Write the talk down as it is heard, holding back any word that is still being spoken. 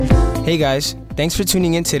Hey guys, thanks for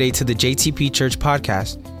tuning in today to the JTP Church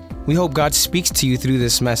podcast. We hope God speaks to you through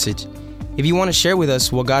this message. If you want to share with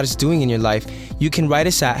us what God is doing in your life, you can write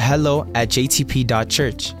us at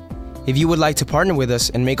hello@jtp.church. If you would like to partner with us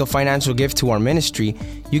and make a financial gift to our ministry,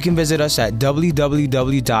 you can visit us at www.jtp.church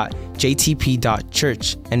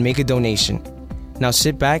and make a donation. Now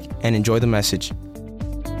sit back and enjoy the message.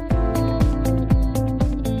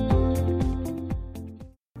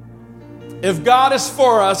 If God is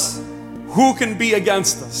for us, who can be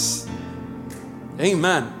against us?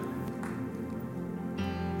 Amen.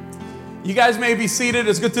 You guys may be seated.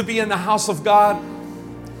 It's good to be in the house of God.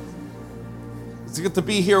 It's good to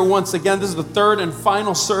be here once again. This is the third and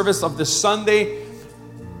final service of this Sunday.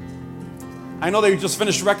 I know that you just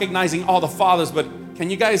finished recognizing all the fathers, but can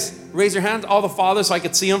you guys raise your hands, all the fathers, so I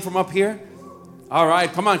could see them from up here? All right,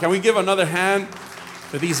 come on. Can we give another hand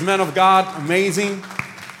to these men of God? Amazing.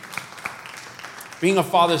 Being a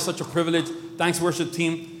father is such a privilege. Thanks, worship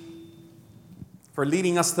team, for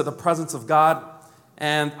leading us to the presence of God.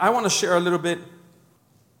 And I want to share a little bit.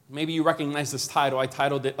 Maybe you recognize this title. I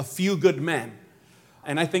titled it, A Few Good Men.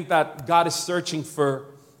 And I think that God is searching for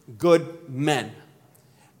good men.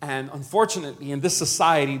 And unfortunately, in this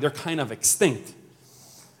society, they're kind of extinct.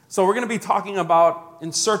 So we're going to be talking about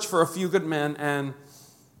in search for a few good men. And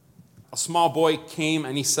a small boy came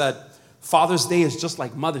and he said, Father's Day is just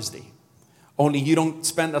like Mother's Day, only you don't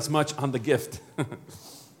spend as much on the gift.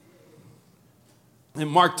 And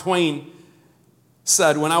Mark Twain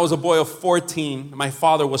said, when I was a boy of 14, my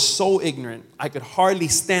father was so ignorant, I could hardly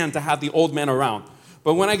stand to have the old man around.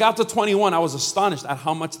 But when I got to 21, I was astonished at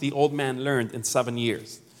how much the old man learned in 7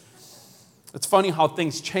 years. It's funny how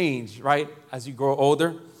things change, right, as you grow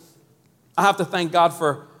older. I have to thank God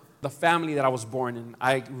for the family that I was born in.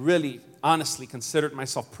 I really, honestly considered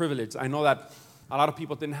myself privileged. I know that a lot of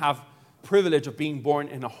people didn't have privilege of being born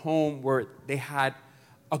in a home where they had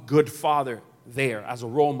a good father there as a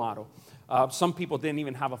role model. Some people didn't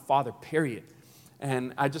even have a father, period.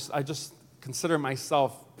 And I just consider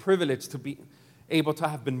myself privileged to be able to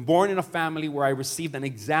have been born in a family where I received an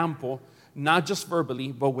example, not just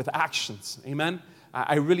verbally, but with actions. Amen?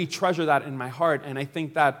 I really treasure that in my heart, and I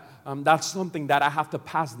think that that's something that I have to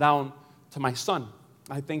pass down to my son.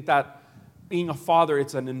 I think that being a father,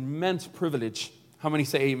 it's an immense privilege. How many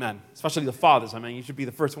say amen? Especially the fathers. I mean, you should be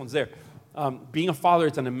the first ones there. Being a father,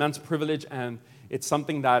 it's an immense privilege, and it's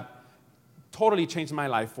something that totally changed my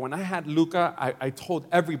life. When I had Luca, I told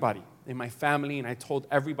everybody in my family, and I told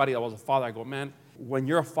everybody that was a father, I go, man, when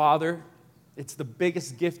you're a father, it's the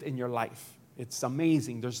biggest gift in your life. It's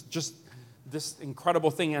amazing. There's just this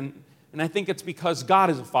incredible thing, and I think it's because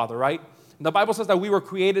God is a father, right? And the Bible says that we were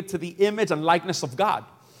created to the image and likeness of God.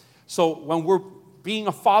 So when we're being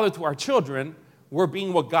a father to our children, we're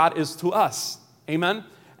being what God is to us. Amen?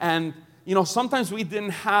 And you know, sometimes we didn't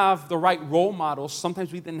have the right role models.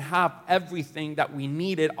 Sometimes we didn't have everything that we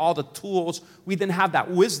needed, all the tools. We didn't have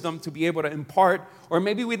that wisdom to be able to impart. Or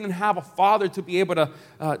maybe we didn't have a father to be able to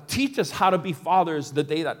teach us how to be fathers the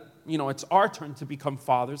day that, you know, it's our turn to become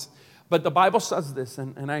fathers. But the Bible says this,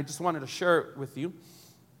 and I just wanted to share it with you.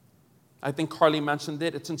 I think Carly mentioned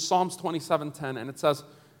it. It's in Psalms 27:10, and it says,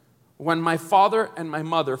 when my father and my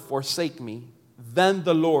mother forsake me, then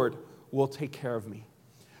the Lord will take care of me.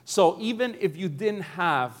 So even if you didn't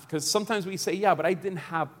have, because sometimes we say, yeah, but I didn't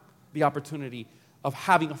have the opportunity of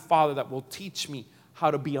having a father that will teach me how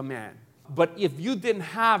to be a man. But if you didn't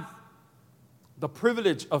have the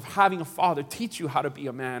privilege of having a father teach you how to be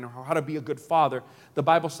a man or how to be a good father, the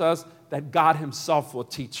Bible says that God himself will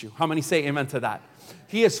teach you. How many say amen to that?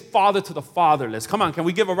 He is father to the fatherless. Come on, can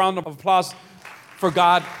we give a round of applause for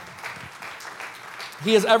God?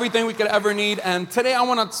 He is everything we could ever need. And today I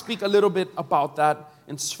want to speak a little bit about that.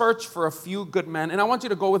 In search for a few good men. And I want you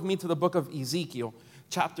to go with me to the book of Ezekiel,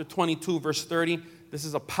 chapter 22, verse 30. This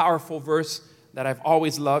is a powerful verse that I've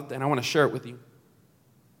always loved, and I want to share it with you.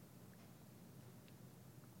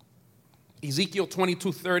 Ezekiel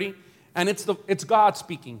 22:30, and it's God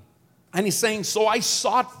speaking. And he's saying, so I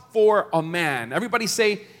sought for a man. Everybody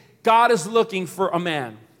say, God is looking for a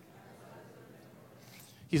man.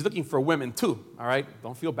 He's looking for women too, all right?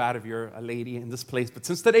 Don't feel bad if you're a lady in this place. But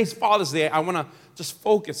since today's Father's Day, I want to just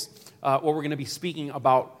focus what we're going to be speaking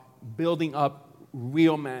about, building up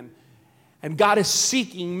real men. And God is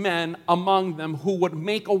seeking men among them who would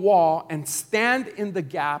make a wall and stand in the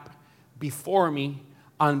gap before me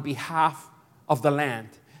on behalf of the land,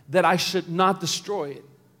 that I should not destroy it.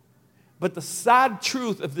 But the sad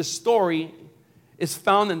truth of this story is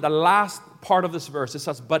found in the last part of this verse. It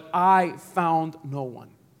says, but I found no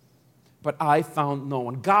one. but I found no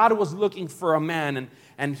one. God was looking for a man,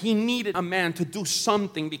 and he needed a man to do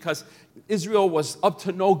something because Israel was up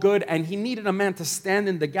to no good, and he needed a man to stand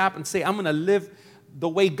in the gap and say, I'm going to live the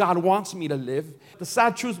way God wants me to live. The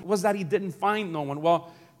sad truth was that he didn't find no one.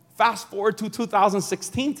 Well, fast forward to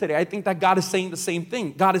 2016 today, I think that God is saying the same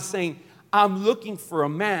thing. God is saying, I'm looking for a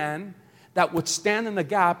man that would stand in the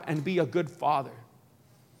gap and be a good father.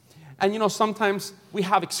 And sometimes we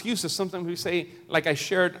have excuses. Sometimes we say, like I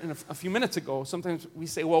shared a few minutes ago, sometimes we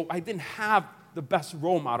say, well, I didn't have the best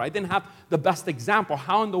role model. I didn't have the best example.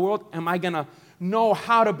 How in the world am I going to know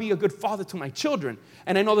how to be a good father to my children?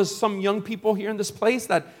 And I know there's some young people here in this place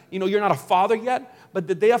that, you're not a father yet, but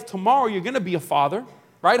the day of tomorrow, you're going to be a father,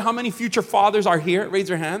 right? How many future fathers are here? Raise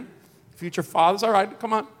your hand. Future fathers, all right,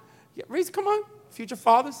 come on. Yeah, come on. Future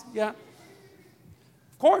fathers, yeah.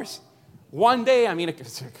 Of course. One day, it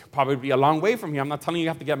could probably be a long way from here. I'm not telling you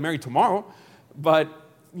have to get married tomorrow, but,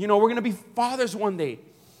 we're going to be fathers one day.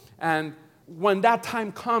 And when that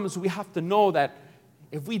time comes, we have to know that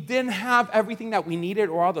if we didn't have everything that we needed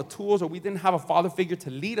or all the tools, or we didn't have a father figure to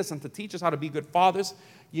lead us and to teach us how to be good fathers,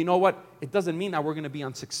 you know what? It doesn't mean that we're going to be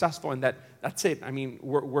unsuccessful and that's it.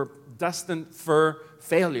 We're destined for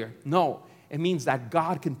failure. No, it means that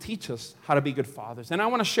God can teach us how to be good fathers. And I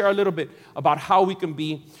want to share a little bit about how we can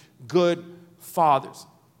be good fathers.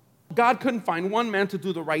 God couldn't find one man to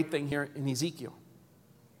do the right thing here in Ezekiel.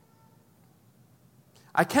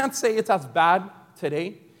 I can't say it's as bad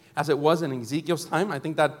today as it was in Ezekiel's time. I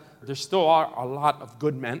think that there still are a lot of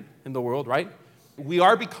good men in the world, right? We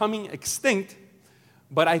are becoming extinct,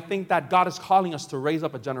 but I think that God is calling us to raise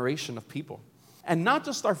up a generation of people. And not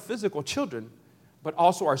just our physical children, but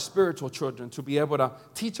also our spiritual children, to be able to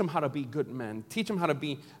teach them how to be good men, teach them how to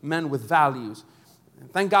be men with values.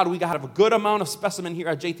 And thank God we have a good amount of specimen here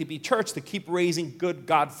at JTP Church to keep raising good,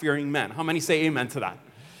 God-fearing men. How many say amen to that?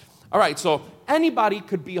 All right, so anybody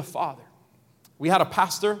could be a father. We had a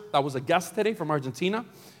pastor that was a guest today from Argentina.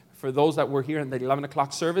 For those that were here in the 11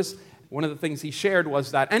 o'clock service, one of the things he shared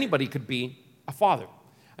was that anybody could be a father.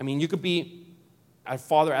 You could be a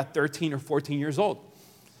father at 13 or 14 years old.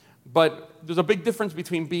 But there's a big difference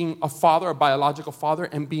between being a father, a biological father,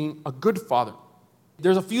 and being a good father.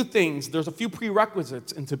 There's a few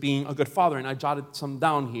prerequisites into being a good father, and I jotted some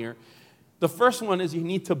down here. The first one is you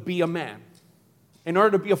need to be a man. In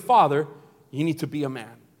order to be a father, you need to be a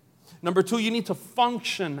man. Number two, you need to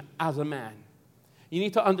function as a man. You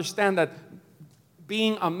need to understand that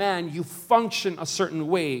being a man, you function a certain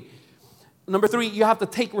way. Number three, you have to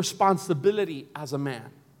take responsibility as a man.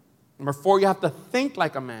 Number four, you have to think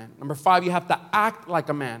like a man. Number five, you have to act like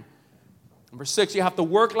a man. Number six, you have to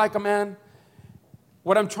work like a man.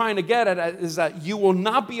 What I'm trying to get at is that you will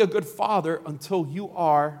not be a good father until you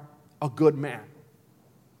are a good man.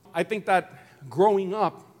 I think that growing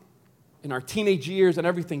up in our teenage years and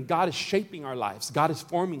everything, God is shaping our lives. God is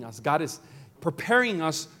forming us. God is preparing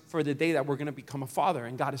us for the day that we're going to become a father.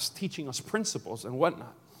 And God is teaching us principles and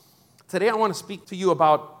whatnot. Today, I want to speak to you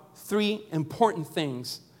about 3 important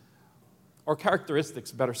things, or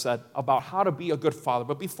characteristics, better said, about how to be a good father.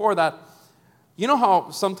 But before that, you know how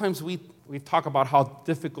sometimes we talk about how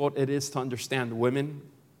difficult it is to understand women?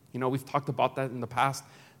 We've talked about that in the past,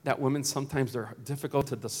 that women sometimes they're difficult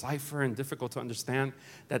to decipher and difficult to understand,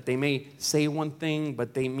 that they may say one thing,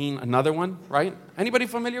 but they mean another one, right? Anybody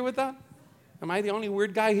familiar with that? Am I the only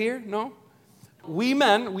weird guy here? No? We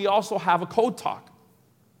men, we also have a code talk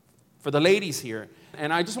for the ladies here.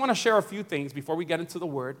 And I just want to share a few things before we get into the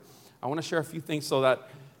word. I want to share a few things so that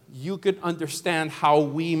you could understand how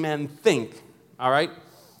we men think, all right?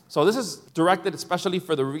 So this is directed especially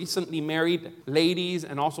for the recently married ladies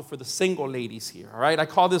and also for the single ladies here, all right? I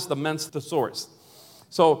call this the men's thesaurus.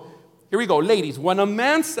 So here we go. Ladies, when a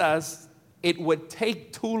man says it would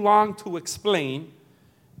take too long to explain,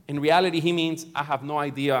 in reality he means I have no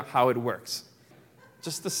idea how it works.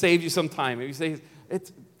 Just to save you some time. If you say,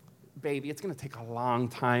 baby, it's going to take a long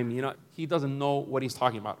time, he doesn't know what he's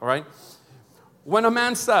talking about, all right? When a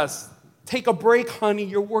man says, take a break, honey,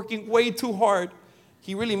 you're working way too hard,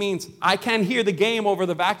 he really means, I can't hear the game over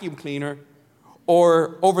the vacuum cleaner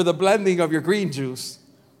or over the blending of your green juice.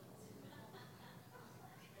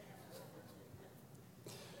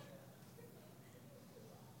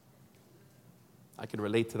 I can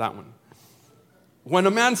relate to that one. When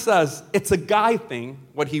a man says it's a guy thing,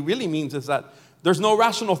 what he really means is that there's no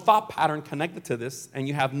rational thought pattern connected to this, and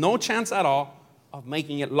you have no chance at all of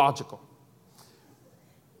making it logical.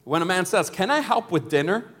 When a man says, can I help with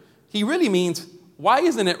dinner? He really means, why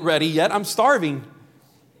isn't it ready yet? I'm starving.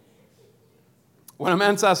 When a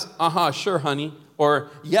man says, sure, honey, or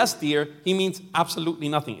yes, dear, he means absolutely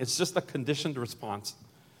nothing. It's just a conditioned response.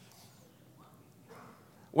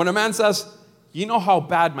 When a man says, you know how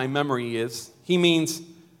bad my memory is, he means,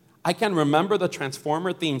 I can remember the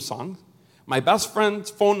Transformer theme song, my best friend's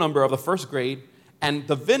phone number of the first grade, and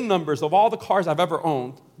the VIN numbers of all the cars I've ever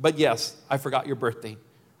owned, but yes, I forgot your birthday.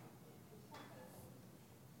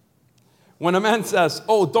 When a man says,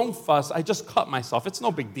 oh, don't fuss, I just cut myself, it's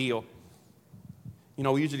no big deal. You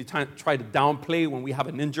know, we usually try to downplay when we have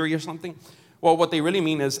an injury or something. Well, what they really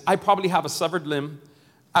mean is, I probably have a severed limb.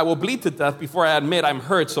 I will bleed to death before I admit I'm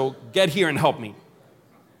hurt, so get here and help me.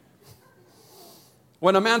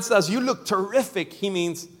 When a man says, you look terrific, he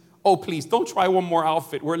means, oh, please, don't try one more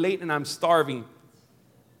outfit. We're late and I'm starving.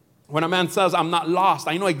 When a man says, I'm not lost,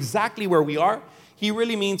 I know exactly where we are, he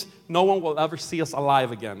really means no one will ever see us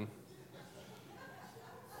alive again.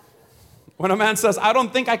 When a man says, I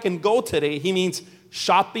don't think I can go today, he means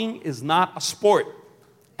shopping is not a sport.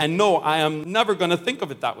 And no, I am never going to think of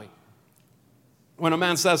it that way. When a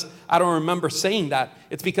man says, I don't remember saying that,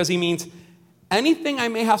 it's because he means anything I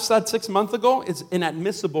may have said 6 months ago is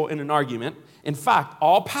inadmissible in an argument. In fact,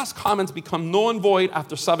 all past comments become null and void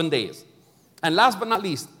after 7 days. And last but not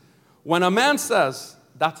least, when a man says,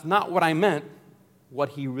 that's not what I meant, what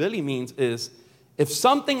he really means is, if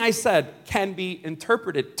something I said can be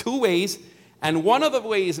interpreted two ways, and one of the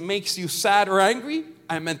ways makes you sad or angry,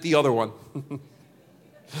 I meant the other one.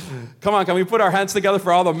 Come on, can we put our hands together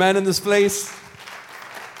for all the men in this place?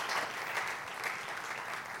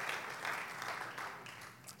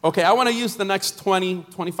 Okay, I want to use the next 20,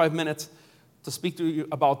 25 minutes to speak to you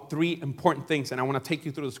about three important things. And I want to take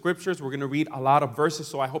you through the scriptures. We're going to read a lot of verses,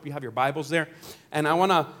 so I hope you have your Bibles there. And I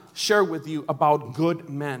want to share with you about good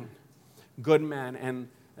men. Good men. And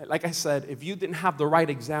like I said, if you didn't have the right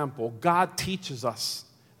example, God teaches us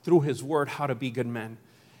through His Word how to be good men.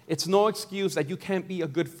 It's no excuse that you can't be a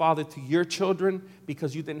good father to your children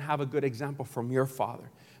because you didn't have a good example from your father.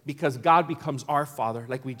 Because God becomes our Father,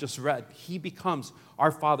 like we just read. He becomes our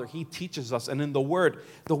Father. He teaches us. And in the Word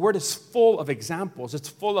is full of examples. It's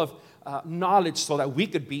full of knowledge so that we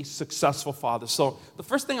could be successful fathers. So the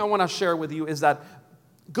first thing I want to share with you is that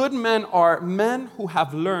good men are men who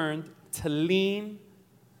have learned to lean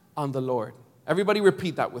on the Lord. Everybody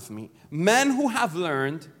repeat that with me. Men who have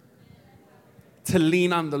learned to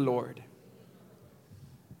lean on the Lord.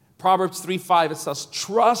 Proverbs 3:5, it says,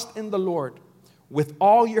 trust in the Lord with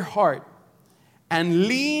all your heart, and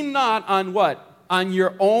lean not on what? On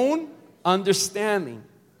your own understanding.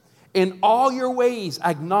 In all your ways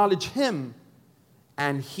acknowledge Him,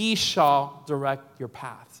 and He shall direct your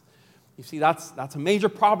paths. You see, that's a major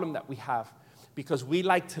problem that we have, because we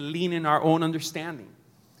like to lean in our own understanding.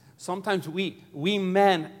 Sometimes we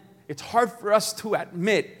men, it's hard for us to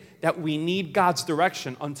admit that we need God's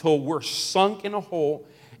direction until we're sunk in a hole,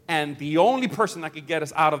 and the only person that could get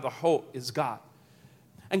us out of the hole is God.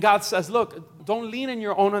 And God says, look, don't lean in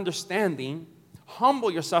your own understanding. Humble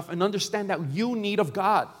yourself and understand that you need of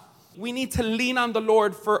God. We need to lean on the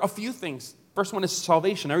Lord for a few things. First one is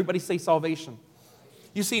salvation. Everybody say salvation.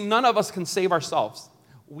 You see, none of us can save ourselves.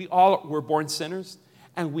 We all were born sinners,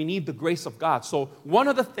 and we need the grace of God. So one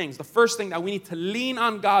of the things, the first thing that we need to lean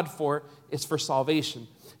on God for is for salvation.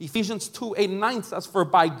 Ephesians 2:8-9 says, for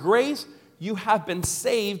by grace you have been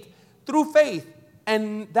saved through faith,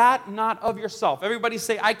 and that not of yourself. Everybody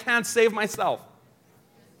say, I can't save myself.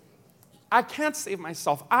 I can't save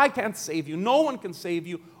myself. I can't save you. No one can save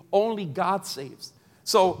you. Only God saves.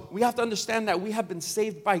 So we have to understand that we have been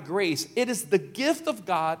saved by grace. It is the gift of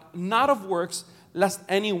God, not of works, lest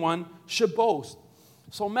anyone should boast.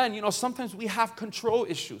 So men, sometimes we have control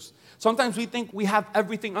issues. Sometimes we think we have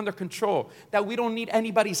everything under control, that we don't need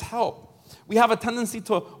anybody's help. We have a tendency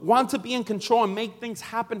to want to be in control and make things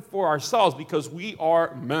happen for ourselves because we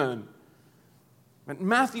are men. In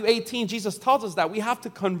Matthew 18, Jesus tells us that we have to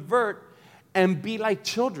convert and be like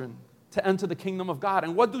children to enter the kingdom of God.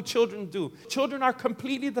 And what do children do? Children are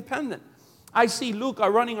completely dependent. I see Luca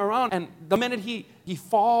running around, and the minute he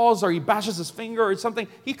falls or he bashes his finger or something,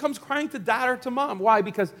 he comes crying to dad or to mom. Why?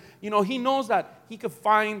 Because, he knows that he could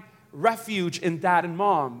find refuge in dad and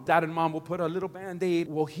mom. Dad and mom will put a little Band-Aid,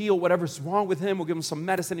 will heal whatever's wrong with him, will give him some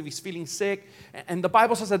medicine if he's feeling sick. And the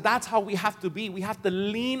Bible says that that's how we have to be. We have to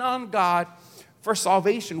lean on God for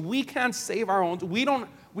salvation. We can't save our own. We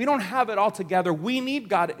don't have it all together. We need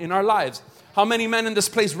God in our lives. How many men in this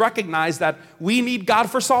place recognize that we need God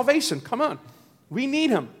for salvation? Come on. We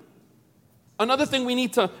need Him. Another thing we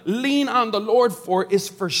need to lean on the Lord for is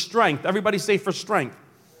for strength. Everybody say for strength.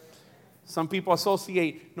 Some people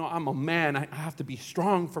associate, no, I'm a man. I have to be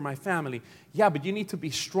strong for my family. Yeah, but you need to be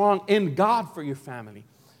strong in God for your family.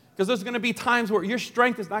 Because there's going to be times where your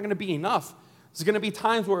strength is not going to be enough. There's going to be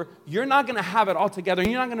times where you're not going to have it all together and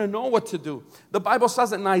you're not going to know what to do. The Bible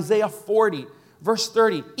says in Isaiah 40, verse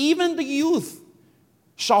 30, even the youth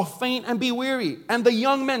shall faint and be weary, and the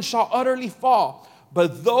young men shall utterly fall.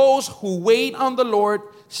 But those who wait on the Lord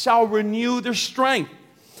shall renew their strength.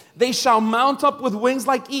 They shall mount up with wings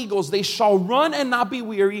like eagles. They shall run and not be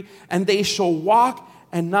weary, and they shall walk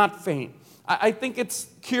and not faint. I think it's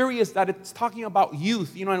curious that it's talking about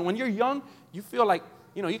youth. You know, and when you're young, you feel like,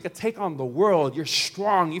 you know, you could take on the world. You're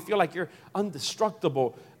strong. You feel like you're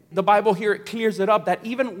indestructible. The Bible here, it clears it up that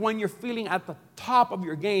even when you're feeling at the top of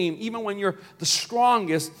your game, even when you're the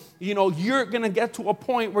strongest, you know, you're going to get to a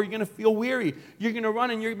point where you're going to feel weary. You're going to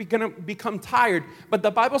run and you're going to become tired. But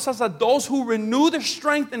the Bible says that those who renew their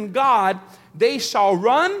strength in God, they shall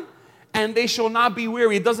run and they shall not be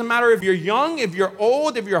weary. It doesn't matter if you're young, if you're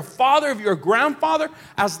old, if you're a father, if you're a grandfather.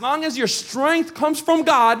 As long as your strength comes from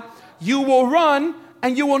God, you will run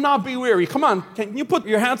and you will not be weary. Come on, can you put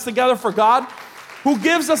your hands together for God, who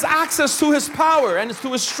gives us access to His power and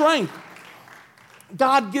to His strength?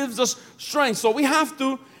 God gives us strength. So we have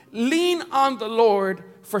to lean on the Lord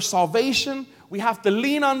for salvation. We have to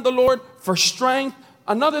lean on the Lord for strength.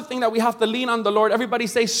 Another thing that we have to lean on the Lord, everybody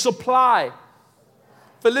say supply.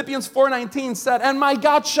 Philippians 4:19 said, and my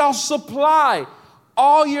God shall supply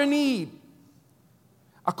all your need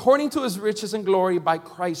according to His riches and glory by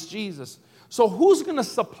Christ Jesus. So who's going to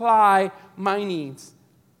supply my needs?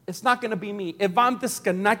 It's not going to be me. If I'm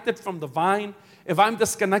disconnected from the vine, if I'm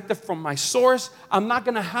disconnected from my source, I'm not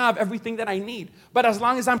going to have everything that I need. But as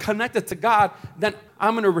long as I'm connected to God, then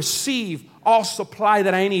I'm going to receive all supply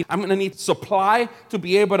that I need. I'm going to need supply to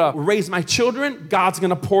be able to raise my children. God's going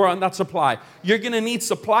to pour on that supply. You're going to need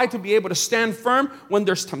supply to be able to stand firm when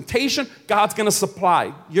there's temptation. God's going to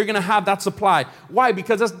supply. You're going to have that supply. Why?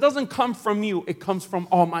 Because this doesn't come from you. It comes from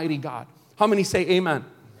Almighty God. How many say amen?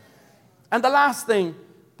 And the last thing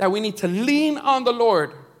that we need to lean on the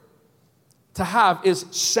Lord to have is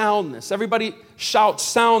soundness. Everybody shout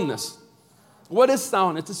soundness. What is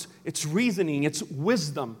soundness? It's reasoning. It's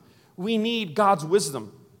wisdom. We need God's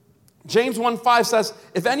wisdom. James 1:5 says,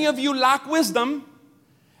 if any of you lack wisdom,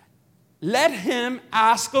 let him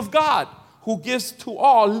ask of God, who gives to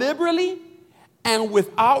all liberally and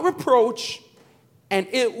without reproach, and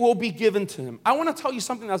it will be given to him. I want to tell you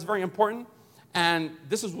something that's very important, and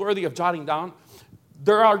this is worthy of jotting down.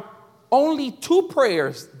 There are only 2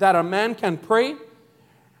 prayers that a man can pray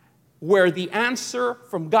where the answer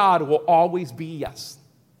from God will always be yes.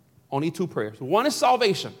 Only 2 prayers. One is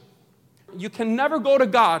salvation. You can never go to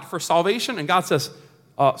God for salvation and God says,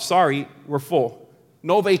 sorry, we're full.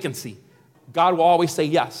 No vacancy. God will always say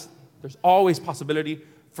yes. There's always possibility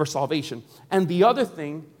for salvation. And the other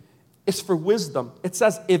thing is for wisdom. It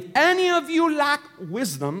says, if any of you lack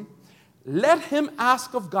wisdom, let him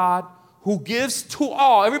ask of God, who gives to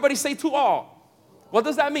all. Everybody say to all. What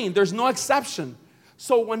does that mean? There's no exception.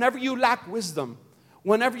 So whenever you lack wisdom,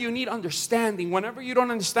 whenever you need understanding, whenever you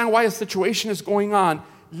don't understand why a situation is going on,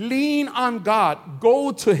 lean on God.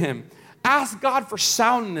 Go to Him. Ask God for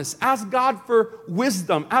soundness. Ask God for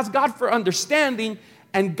wisdom. Ask God for understanding.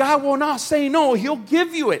 And God will not say no. He'll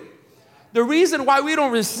give you it. The reason why we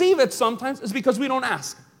don't receive it sometimes is because we don't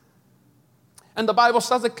ask. And the Bible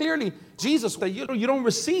says it clearly. Jesus said you don't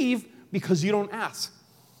receive because you don't ask.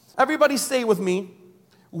 Everybody say with me,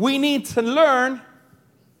 we need to learn.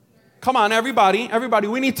 Come on, everybody,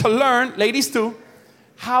 we need to learn, ladies too,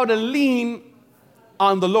 how to lean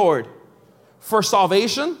on the Lord for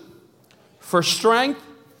salvation, for strength,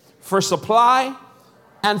 for supply,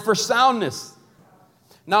 and for soundness.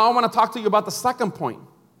 Now I want to talk to you about the second point.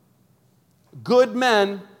 Good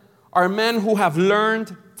men are men who have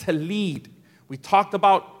learned to lead. We talked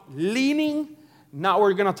about leaning. Now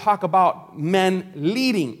we're going to talk about men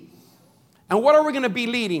leading. And what are we going to be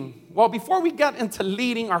leading? Well, before we get into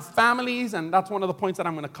leading our families, and that's one of the points that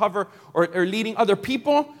I'm going to cover, or leading other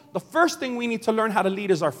people, the first thing we need to learn how to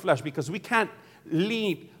lead is our flesh, because we can't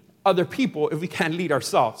lead other people if we can't lead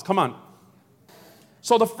ourselves. Come on.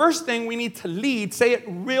 So the first thing we need to lead, say it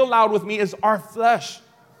real loud with me, is our flesh.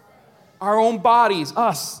 Our own bodies,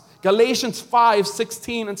 us. Galatians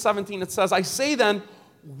 5:16 and 17, it says, I say then,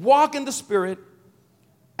 walk in the Spirit,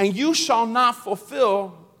 and you shall not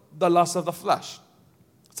fulfill the lust of the flesh.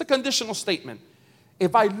 It's a conditional statement.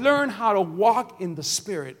 If I learn how to walk in the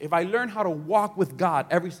Spirit, if I learn how to walk with God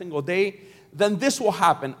every single day, then this will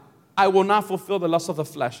happen. I will not fulfill the lust of the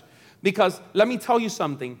flesh. Because let me tell you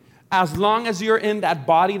something. As long as you're in that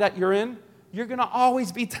body that you're in, you're going to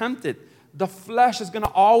always be tempted. The flesh is going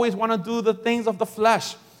to always want to do the things of the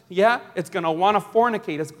flesh. Yeah, it's going to want to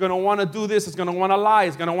fornicate. It's going to want to do this. It's going to want to lie.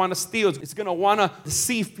 It's going to want to steal. It's going to want to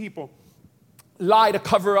deceive people. lie to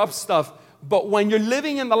cover up stuff. But when you're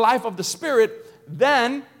living in the life of the Spirit,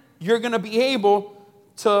 then you're going to be able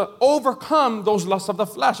to overcome those lusts of the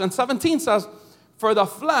flesh. And 17 says, for the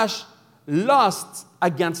flesh lusts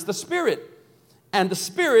against the Spirit, and the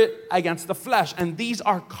Spirit against the flesh. And these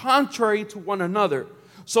are contrary to one another,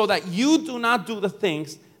 so that you do not do the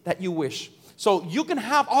things that you wish. So you can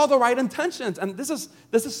have all the right intentions. And this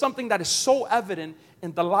is something that is so evident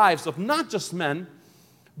in the lives of not just men,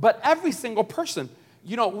 but every single person.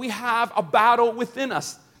 You know, we have a battle within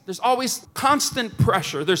us. There's always constant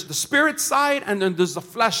pressure. There's the spirit side and then there's the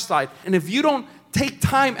flesh side. And if you don't take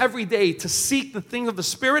time every day to seek the things of the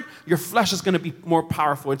Spirit, your flesh is going to be more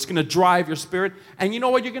powerful. It's going to drive your spirit. And you know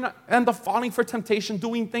what? You're going to end up falling for temptation,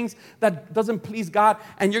 doing things that doesn't please God.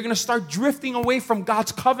 And you're going to start drifting away from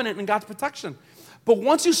God's covenant and God's protection. But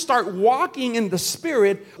once you start walking in the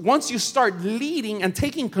Spirit, once you start leading and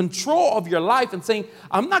taking control of your life and saying,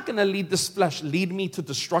 I'm not going to lead this flesh lead me to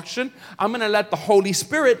destruction. I'm going to let the Holy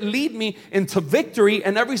Spirit lead me into victory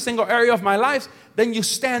in every single area of my life. Then you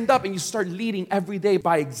stand up and you start leading every day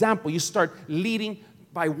by example. You start leading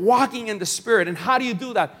by walking in the Spirit. And how do you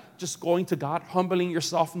do that? Just going to God, humbling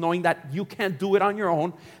yourself, knowing that you can't do it on your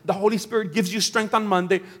own. The Holy Spirit gives you strength on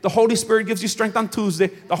Monday. The Holy Spirit gives you strength on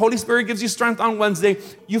Tuesday. The Holy Spirit gives you strength on Wednesday.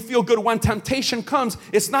 You feel good when temptation comes.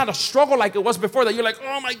 It's not a struggle like it was before that you're like,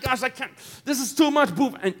 oh my gosh, I can't. This is too much.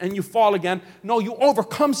 Boom, and you fall again. No, you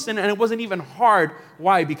overcome sin and it wasn't even hard.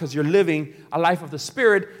 Why? Because you're living a life of the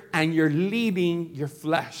Spirit and you're leading your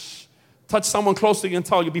flesh. Touch someone close to you and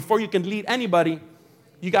tell you, before you can lead anybody,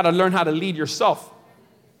 you got to learn how to lead yourself.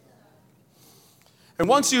 And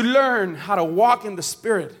once you learn how to walk in the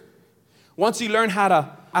Spirit, once you learn how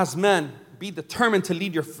to, as men, be determined to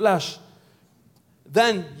lead your flesh,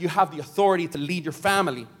 then you have the authority to lead your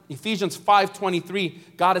family. Ephesians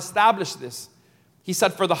 5:23, God established this. He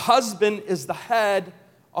said, for the husband is the head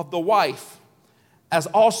of the wife, as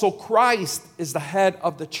also Christ is the head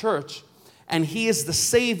of the church, and he is the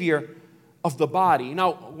Savior of the body.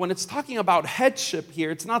 Now, when it's talking about headship here,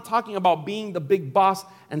 it's not talking about being the big boss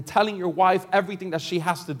and telling your wife everything that she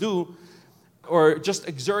has to do or just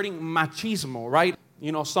exerting machismo, right?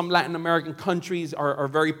 You know, some Latin American countries are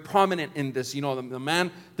very prominent in this. You know, the man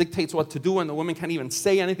dictates what to do and the woman can't even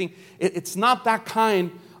say anything. It's not that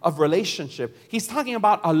kind of relationship. He's talking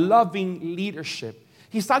about a loving leadership.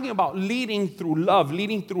 He's talking about leading through love,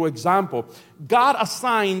 leading through example. God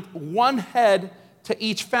assigned one head to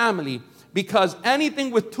each family, because anything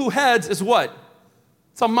with two heads is what?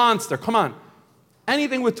 It's a monster. Come on.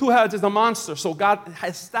 Anything with two heads is a monster. So God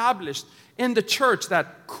established in the church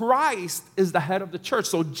that Christ is the head of the church.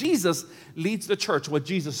 So Jesus leads the church. What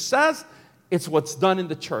Jesus says, it's what's done in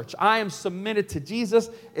the church. I am submitted to Jesus.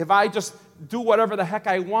 If I just do whatever the heck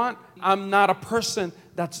I want, I'm not a person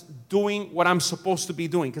that's doing what I'm supposed to be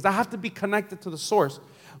doing, because I have to be connected to the source.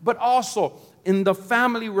 But also in the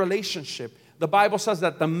family relationship, the Bible says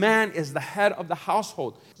that the man is the head of the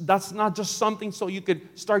household. That's not just something so you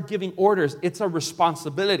could start giving orders. It's a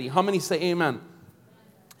responsibility. How many say amen?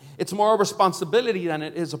 It's more a responsibility than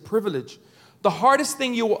it is a privilege. The hardest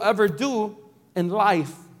thing you will ever do in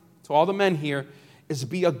life, to all the men here, is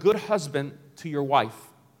be a good husband to your wife.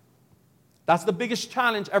 That's the biggest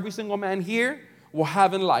challenge every single man here will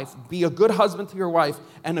have in life. Be a good husband to your wife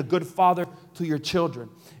and a good father to your children.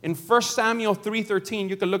 In 1 Samuel 3:13,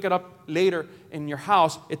 you can look it up later in your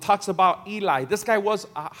house. It talks about Eli. This guy was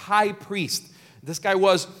a high priest. This guy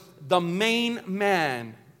was the main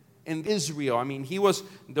man in Israel. I mean,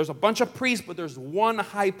 there's a bunch of priests, but there's one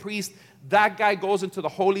high priest. That guy goes into the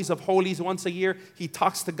holies of holies once a year. He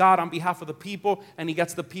talks to God on behalf of the people, and he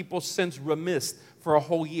gets the people's sins remissed for a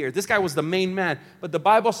whole year. This guy was the main man, but the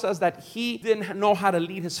Bible says that he didn't know how to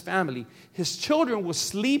lead his family. His children were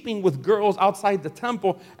sleeping with girls outside the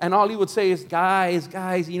temple, and all he would say is,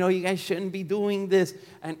 guys, you know, you guys shouldn't be doing this.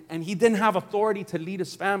 And he didn't have authority to lead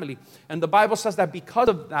his family. And the Bible says that because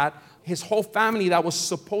of that, his whole family that was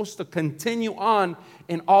supposed to continue on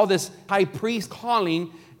in all this high priest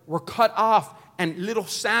calling were cut off. And little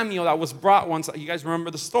Samuel that was brought once, you guys remember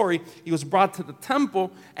the story, he was brought to the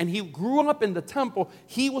temple and he grew up in the temple.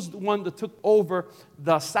 He was the one that took over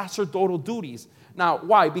the sacerdotal duties. Now,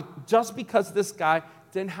 why? Just because this guy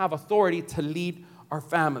didn't have authority to lead our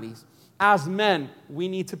families. As men, we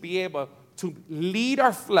need to be able to lead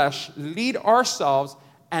our flesh, lead ourselves,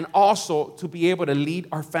 and also to be able to lead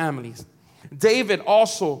our families. David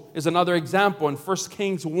also is another example. In 1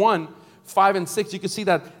 Kings 1:5 and 6, you can see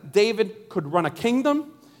that David could run a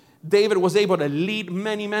kingdom. David was able to lead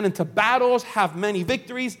many men into battles, have many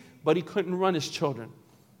victories, but he couldn't run his children.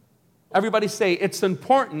 Everybody say, it's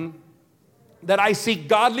important that I seek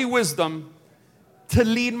godly wisdom to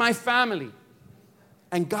lead my family.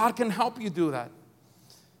 And God can help you do that.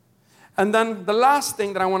 And then the last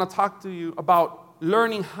thing that I want to talk to you about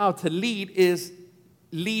learning how to lead is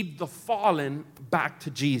lead the fallen back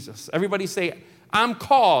to Jesus. Everybody say, I'm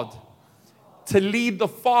called to lead the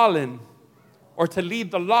fallen or to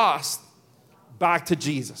lead the lost back to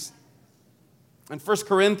Jesus. And 1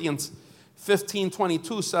 Corinthians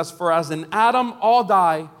 15:22 says, for as in Adam all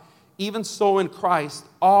die, even so in Christ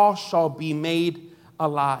all shall be made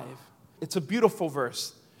alive. It's a beautiful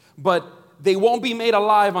verse, but they won't be made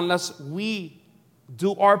alive unless we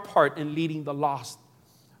do our part in leading the lost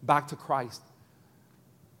back to Christ.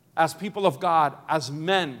 As people of God, as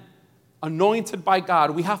men anointed by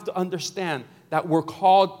God, we have to understand that we're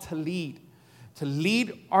called to lead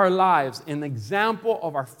our lives, an example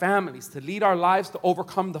of our families, to lead our lives to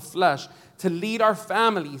overcome the flesh, to lead our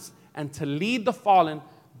families, and to lead the fallen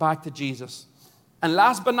back to Jesus. And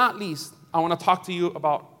last but not least, I want to talk to you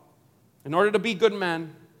about, in order to be good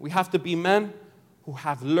men, we have to be men who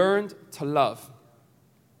have learned to love.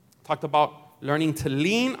 Talked about learning to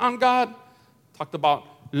lean on God, talked about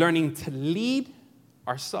learning to lead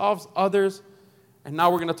ourselves, others, and now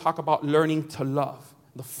we're going to talk about learning to love.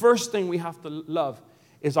 The first thing we have to love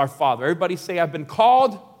is our Father. Everybody say, I've been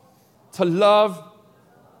called to love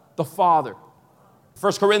the Father.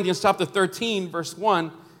 1 Corinthians chapter 13, verse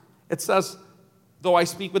 1, it says, though I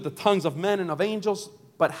speak with the tongues of men and of angels,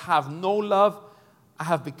 but have no love, I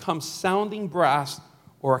have become sounding brass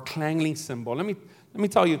or a clanging cymbal. Let me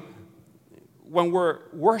tell you, when we're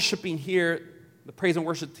worshiping here, the praise and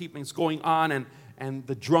worship team is going on, and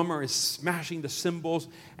the drummer is smashing the cymbals,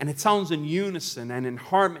 and it sounds in unison and in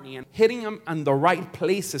harmony and hitting them in the right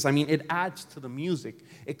places. I mean, it adds to the music.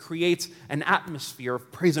 It creates an atmosphere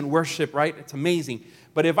of praise and worship, right? It's amazing.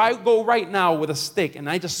 But if I go right now with a stick and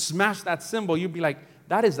I just smash that cymbal, you'd be like,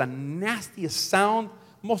 that is the nastiest sound,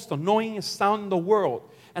 most annoyingest sound in the world.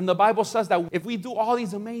 And the Bible says that if we do all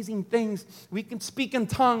these amazing things, we can speak in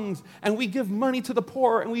tongues, and we give money to the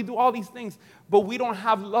poor, and we do all these things, but we don't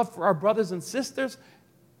have love for our brothers and sisters,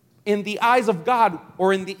 in the eyes of God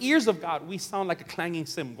or in the ears of God, we sound like a clanging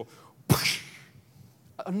cymbal.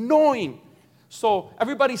 Annoying. So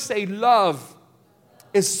everybody say love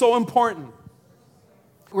is so important.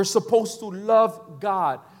 We're supposed to love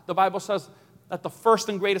God. The Bible says that the first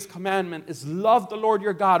and greatest commandment is love the Lord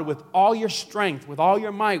your God with all your strength, with all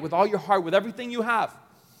your might, with all your heart, with everything you have.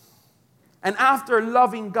 And after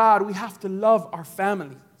loving God, we have to love our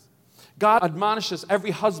families. God admonishes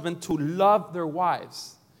every husband to love their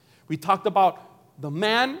wives. We talked about the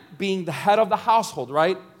man being the head of the household,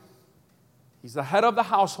 right? He's the head of the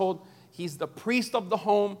household. He's the priest of the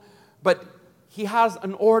home. But he has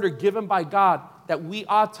an order given by God that we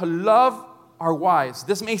ought to love our wives.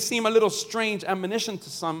 This may seem a little strange admonition to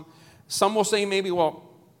some. Some will say maybe, well,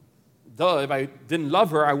 duh, if I didn't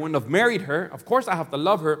love her, I wouldn't have married her. Of course I have to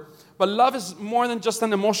love her. But love is more than just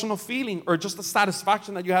an emotional feeling or just a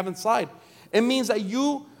satisfaction that you have inside. It means that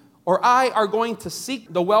you or I are going to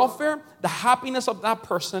seek the welfare, the happiness of that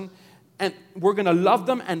person, and we're going to love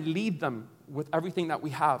them and lead them with everything that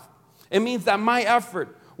we have. It means that my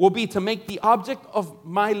effort will be to make the object of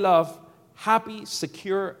my love happy,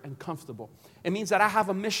 secure, and comfortable. It means that I have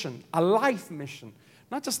a mission, a life mission,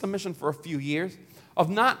 not just a mission for a few years, of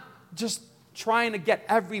not just trying to get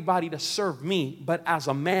everybody to serve me, but as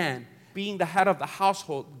a man, being the head of the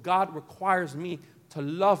household, God requires me to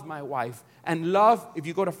love my wife. And love, if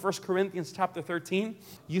you go to 1 Corinthians chapter 13,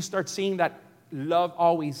 you start seeing that love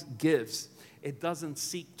always gives. It doesn't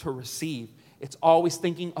seek to receive. It's always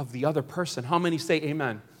thinking of the other person. How many say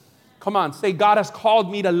amen? Come on, say, God has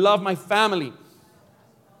called me to love my family.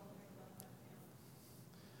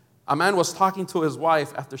 A man was talking to his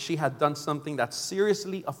wife after she had done something that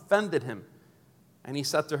seriously offended him. And he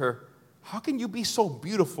said to her, how can you be so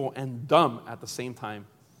beautiful and dumb at the same time?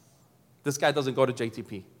 This guy doesn't go to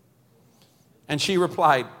JTP. And she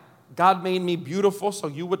replied, God made me beautiful so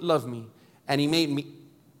you would love me. And he made me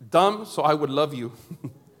dumb so I would love you.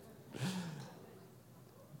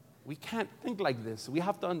 We can't think like this. We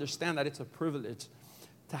have to understand that it's a privilege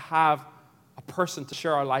to have a person to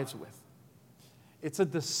share our lives with. It's a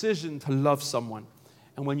decision to love someone.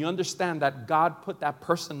 And when you understand that God put that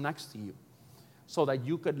person next to you so that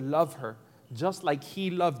you could love her just like he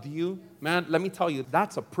loved you, man, let me tell you,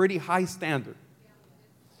 that's a pretty high standard.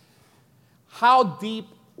 How deep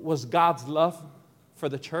was God's love for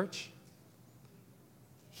the church?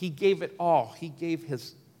 He gave it all. He gave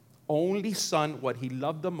his only son what he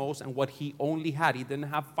loved the most and what he only had. He didn't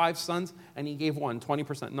have 5 sons and he gave one,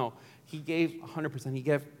 20%. No, he gave 100%. He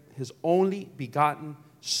gave his only begotten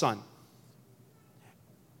son.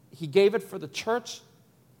 He gave it for the church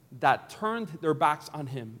that turned their backs on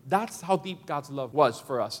him. That's how deep God's love was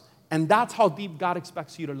for us. And that's how deep God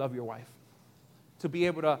expects you to love your wife. To be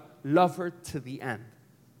able to love her to the end.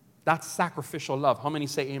 That's sacrificial love. How many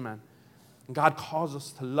say amen? And God calls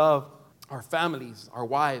us to love our families, our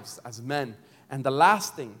wives as men. And the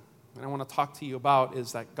last thing that I want to talk to you about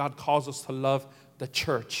is that God calls us to love the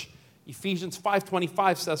church. Ephesians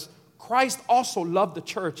 5:25 says, Christ also loved the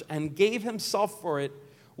church and gave himself for it.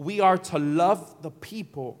 We are to love the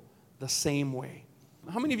people the same way.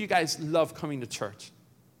 How many of you guys love coming to church?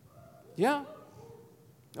 Yeah?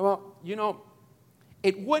 Well, you know,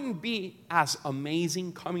 it wouldn't be as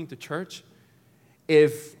amazing coming to church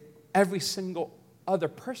if every single other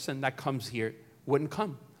person that comes here wouldn't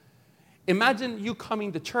come. Imagine you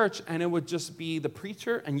coming to church and it would just be the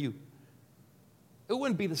preacher and you. It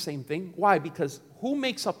wouldn't be the same thing. Why? Because who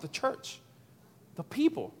makes up the church? The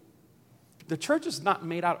people. The church is not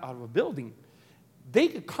made out of a building. They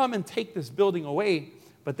could come and take this building away,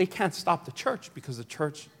 but they can't stop the church because the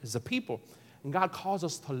church is the people. And God calls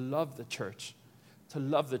us to love the church. To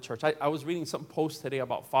love the church. I was reading some post today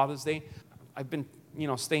about Father's Day. I've been,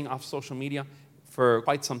 staying off social media for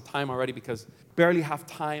quite some time already because barely have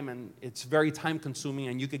time and it's very time consuming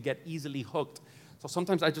and you could get easily hooked. So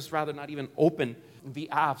sometimes I just rather not even open the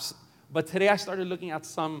apps. But today I started looking at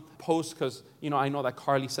some posts because, I know that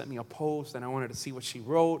Carly sent me a post and I wanted to see what she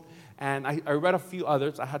wrote. And I read a few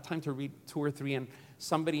others. I had time to read 2 or 3 and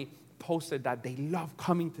somebody posted that they love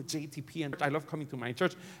coming to JTP and I love coming to my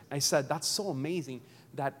church. I said, that's so amazing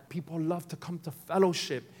that people love to come to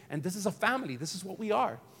fellowship. And this is a family. This is what we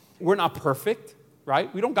are. We're not perfect,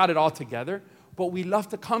 right? We don't got it all together. But we love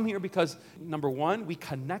to come here because, number one, we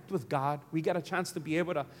connect with God. We get a chance to be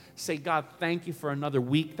able to say, God, thank you for another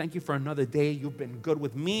week. Thank you for another day. You've been good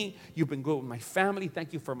with me. You've been good with my family.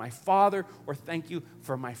 Thank you for my father. Or thank you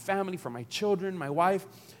for my family, for my children, my wife.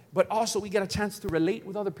 But also we get a chance to relate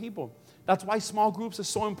with other people. That's why small groups is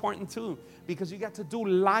so important too. Because you get to do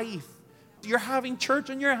life. You're having church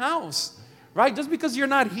in your house, right? Just because you're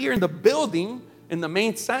not here in the building, in the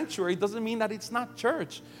main sanctuary, doesn't mean that it's not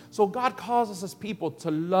church. So God calls us as people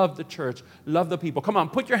to love the church, love the people. Come on,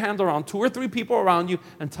 put your hands around 2 or 3 people around you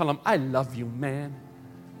and tell them, I love you, man.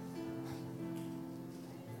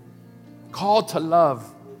 Called to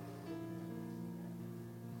love.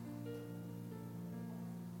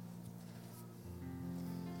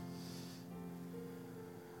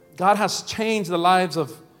 God has changed the lives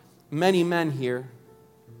of many men here,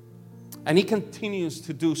 and He continues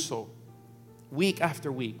to do so. Week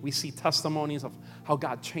after week, we see testimonies of how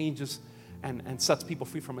God changes and sets people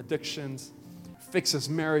free from addictions, fixes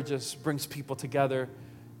marriages, brings people together,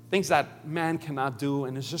 things that man cannot do.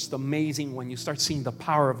 And it's just amazing when you start seeing the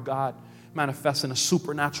power of God manifest in a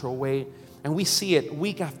supernatural way. And we see it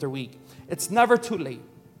week after week. It's never too late.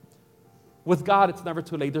 With God, it's never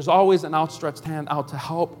too late. There's always an outstretched hand out to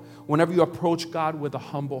help whenever you approach God with a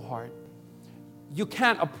humble heart. You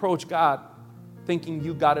can't approach God thinking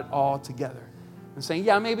you got it all together. And saying,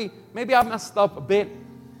 yeah, maybe I've messed up a bit,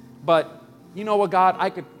 but you know what, God,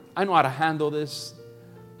 I know how to handle this.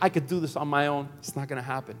 I could do this on my own. It's not going to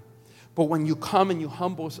happen. But when you come and you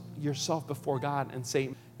humble yourself before God and say,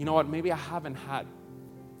 you know what, maybe I haven't had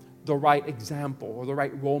the right example or the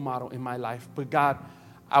right role model in my life, but God,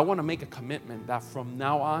 I want to make a commitment that from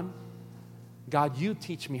now on, God, you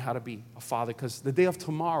teach me how to be a father, because the day of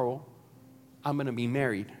tomorrow, I'm going to be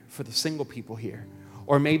married, for the single people here.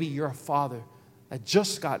 Or maybe you're a father that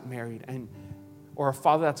just got married, or a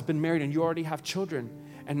father that's been married and you already have children,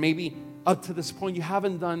 and maybe up to this point you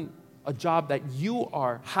haven't done a job that you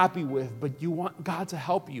are happy with, but you want God to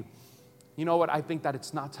help you. You know what? I think that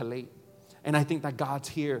it's not too late, and I think that God's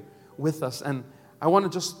here with us. And I want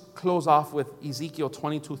to just close off with Ezekiel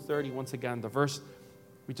 22:30 once again, the verse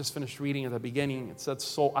we just finished reading at the beginning. It said,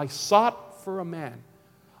 so I sought for a man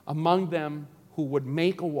among them who would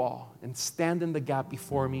make a wall and stand in the gap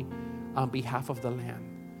before me on behalf of the land,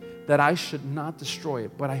 that I should not destroy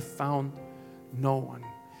it, but I found no one.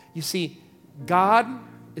 You see, God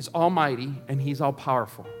is almighty and He's all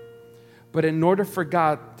powerful. But in order for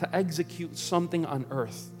God to execute something on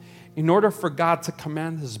earth, in order for God to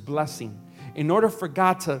command His blessing, in order for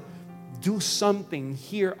God to do something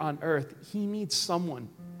here on earth, He needs someone.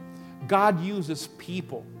 God uses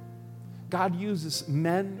people. God uses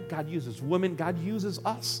men, God uses women, God uses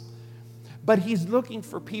us. But He's looking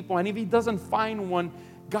for people, and if He doesn't find one,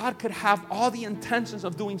 God could have all the intentions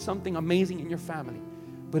of doing something amazing in your family.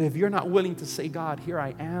 But if you're not willing to say, God, here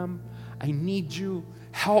I am, I need you,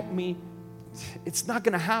 help me, it's not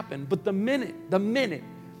going to happen. But the minute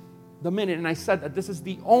the minute, and I said that this is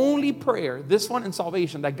the only prayer, this one in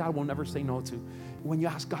salvation, that God will never say no to. When you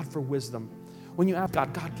ask God for wisdom, when you ask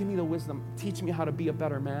God, God, give me the wisdom, teach me how to be a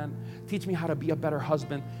better man, teach me how to be a better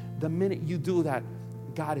husband. The minute you do that,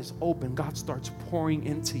 God is open. God starts pouring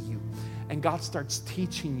into you, and God starts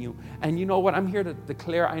teaching you. And you know what? I'm here to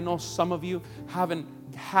declare, I know some of you haven't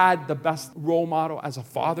had the best role model as a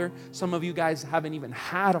father. Some of you guys haven't even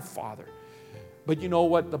had a father. But you know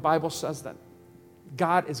what? The Bible says that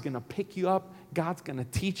God is going to pick you up. God's going to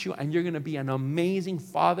teach you, and you're going to be an amazing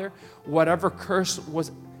father. Whatever curse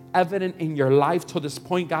was evident in your life to this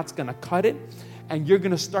point, God's going to cut it, and you're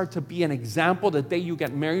going to start to be an example. The day you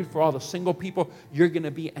get married, for all the single people, you're going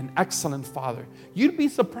to be an excellent father. You'd be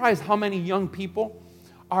surprised how many young people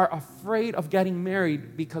are afraid of getting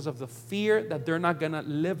married because of the fear that they're not going to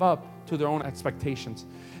live up to their own expectations.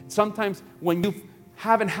 Sometimes when you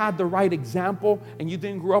haven't had the right example and you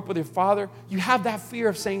didn't grow up with your father, you have that fear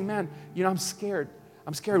of saying, man, I'm scared.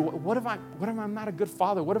 What if I'm not a good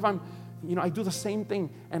father? What if I do the same thing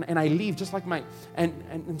and I leave just like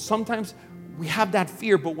and sometimes we have that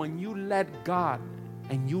fear. But when you let God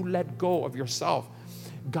and you let go of yourself,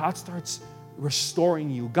 God starts restoring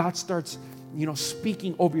you. God starts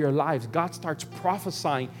speaking over your lives. God starts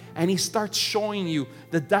prophesying, and He starts showing you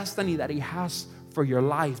the destiny that He has for your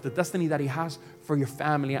life, the destiny that He has for your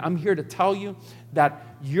family. I'm here to tell you that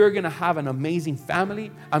you're going to have an amazing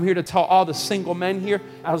family. I'm here to tell all the single men here,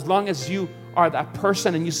 as long as you are that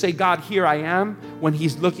person and you say, God, here I am, when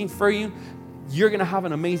He's looking for you, you're going to have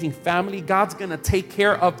an amazing family. God's going to take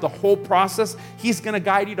care of the whole process. He's going to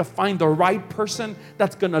guide you to find the right person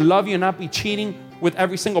that's going to love you and not be cheating with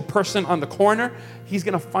every single person on the corner. He's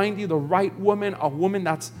going to find you the right woman, a woman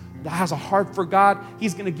that has a heart for God.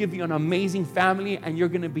 He's going to give you an amazing family, and you're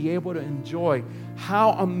going to be able to enjoy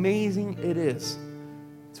how amazing it is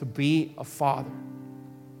to be a father.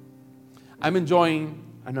 I'm enjoying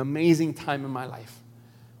an amazing time in my life.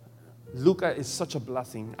 Luca is such a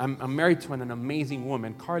blessing. I'm married to an amazing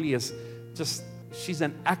woman. Carly is she's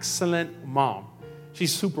an excellent mom.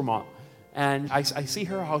 She's super mom. And I see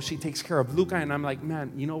her, how she takes care of Luca, and I'm like,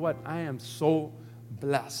 man, you know what? I am so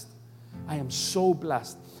blessed. I am so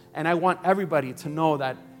blessed. And I want everybody to know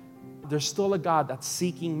that there's still a God that's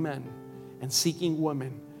seeking men and seeking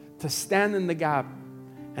women to stand in the gap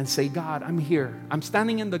and say, God, I'm here. I'm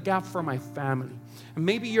standing in the gap for my family. And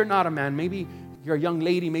maybe you're not a man. Maybe you're a young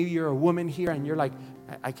lady. Maybe you're a woman here, and you're like,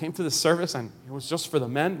 I came to the service and it was just for the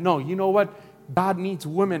men. No, you know what? God needs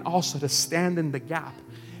women also to stand in the gap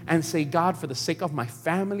and say, God, for the sake of my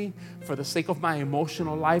family, for the sake of my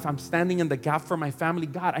emotional life, I'm standing in the gap for my family.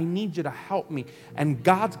 God, I need you to help me. And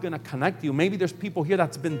God's going to connect you. Maybe there's people here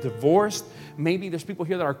that's been divorced. Maybe there's people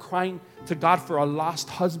here that are crying to God for a lost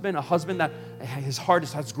husband, a husband that his heart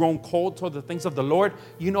has grown cold toward the things of the Lord.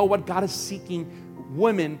 You know what? God is seeking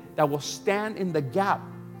women that will stand in the gap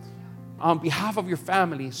on behalf of your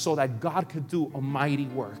family so that God could do a mighty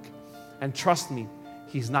work. And trust me,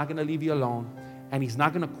 He's not going to leave you alone. And He's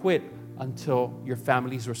not going to quit until your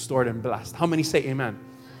family is restored and blessed. How many say amen?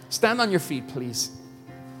 Stand on your feet, please.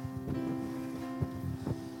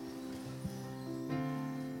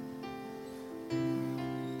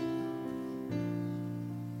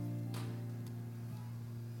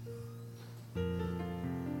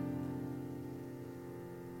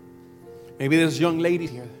 Maybe there's young ladies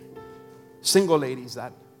here, single ladies,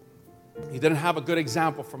 that you didn't have a good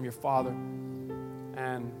example from your father.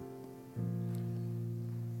 And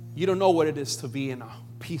you don't know what it is to be in a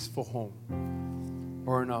peaceful home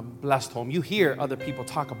or in a blessed home. You hear other people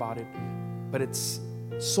talk about it, but it's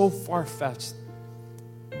so far-fetched.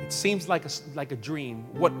 It seems like a dream.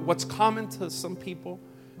 What's common to some people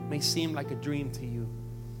may seem like a dream to you.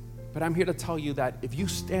 But I'm here to tell you that if you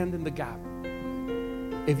stand in the gap,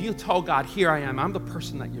 if you tell God, here I am, I'm the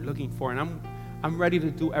person that you're looking for, and I'm ready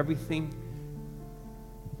to do everything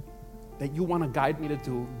that you want to guide me to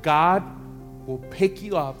do, God will pick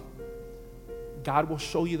you up. God will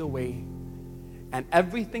show you the way. And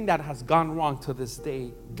everything that has gone wrong to this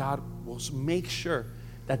day, God will make sure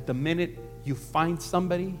that the minute you find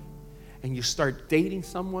somebody and you start dating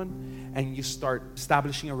someone and you start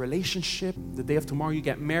establishing a relationship, the day of tomorrow you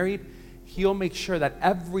get married, He'll make sure that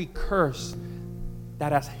every curse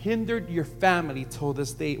that has hindered your family till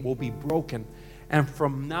this day will be broken. And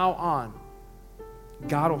from now on,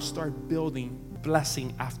 God will start building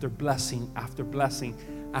blessing after blessing after blessing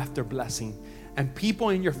after blessing. And people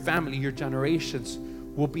in your family, your generations,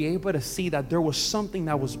 will be able to see that there was something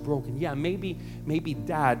that was broken. Yeah, maybe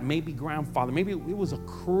dad, maybe grandfather, maybe it was a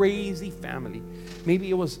crazy family. Maybe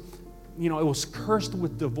it was, it was cursed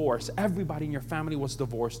with divorce. Everybody in your family was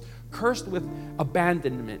divorced, cursed with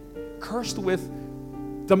abandonment. cursed with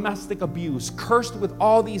domestic abuse, cursed with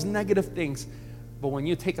all these negative things. But when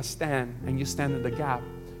you take a stand and you stand in the gap,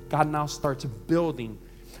 God now starts building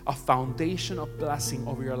a foundation of blessing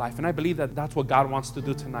over your life. And I believe that that's what God wants to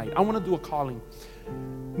do tonight. I want to do a calling,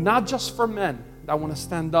 not just for men that want to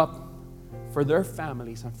stand up for their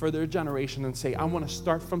families and for their generation and say, I want to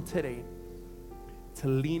start from today to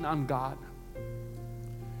lean on God,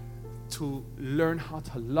 to learn how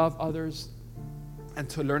to love others, and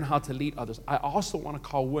to learn how to lead others. I also want to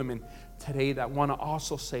call women today that want to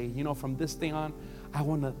also say, you know, from this day on, I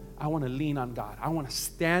want to lean on God. I want to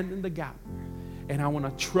stand in the gap, and I want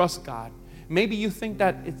to trust God. Maybe you think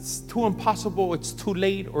that it's too impossible, it's too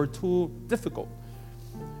late, or too difficult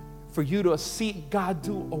for you to see God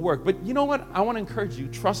do a work. But you know what? I want to encourage you,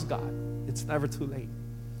 trust God. It's never too late.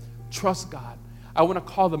 Trust God. I want to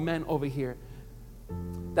call the men over here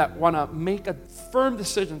that want to make a firm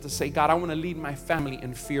decision to say, God, I want to lead my family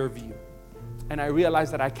in fear of you. And I realize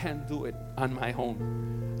that I can't do it on my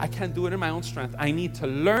own. I can't do it in my own strength. I need to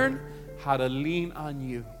learn how to lean on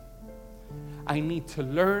you. I need to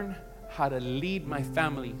learn how to lead my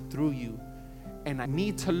family through you. And I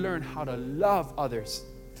need to learn how to love others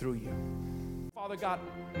through you. Father God,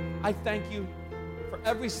 I thank you for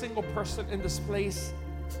every single person in this place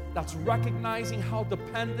that's recognizing how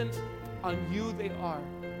dependent on you they are.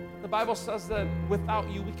 The Bible says that without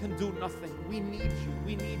you we can do nothing. We need you.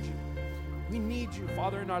 We need you. We need you,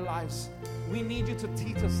 Father, in our lives. We need you to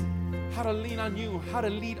teach us how to lean on you, how to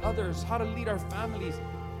lead others, how to lead our families,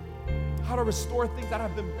 how to restore things that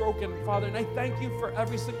have been broken, Father. And I thank you for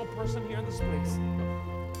every single person here in this place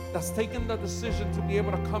that's taken the decision to be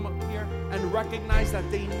able to come up here and recognize that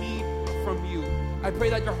they need from you. I pray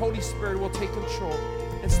that your Holy Spirit will take control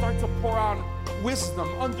and start to pour out wisdom,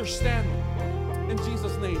 understanding, in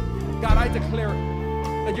Jesus' name. God, I declare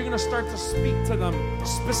that you're going to start to speak to them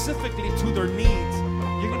specifically to their needs.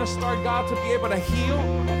 You're going to start, God, to be able to heal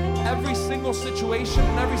every single situation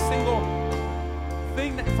and every single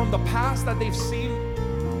thing from the past that they've seen.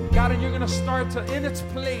 God, and you're going to start to, in its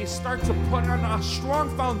place, start to put on a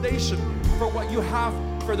strong foundation for what you have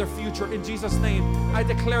for their future. In Jesus' name, I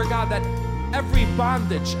declare, God, that every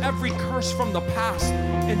bondage, every curse from the past,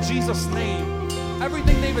 in Jesus' name,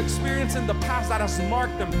 everything they've experienced in the past that has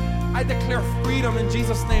marked them, I declare freedom in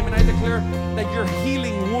Jesus' name. And I declare that you're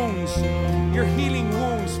healing wounds,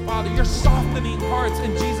 Father. You're softening hearts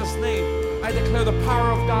in Jesus' name. I declare the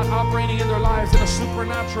power of God operating in their lives in a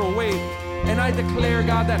supernatural way. And I declare,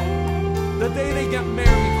 God, that the day they get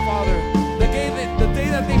married, Father, the day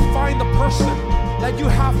that they find the person that you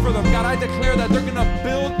have for them, God, I declare that they're going to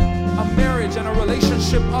build a marriage and a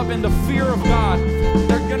relationship up in the fear of God.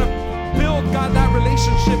 They're going to build, God, that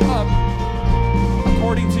relationship up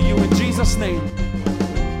according to you, in Jesus' name.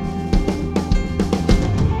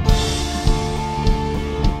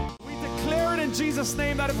 We declare it in Jesus'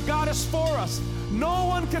 name that if God is for us, no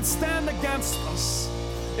one can stand against us.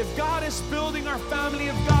 If God is building our family,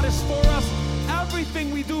 if God is for us,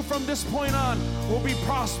 everything we do from this point on will be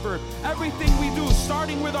prospered. Everything we do,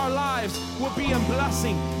 starting with our lives, will be a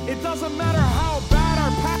blessing. It doesn't matter how bad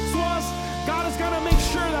our past was, God is going to make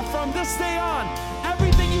sure that from this day on,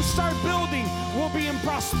 everything you start building will be in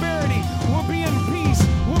prosperity, will be in peace,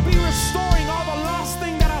 will be restoring all the lost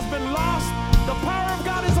thing that has been lost. The power of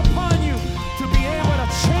God is upon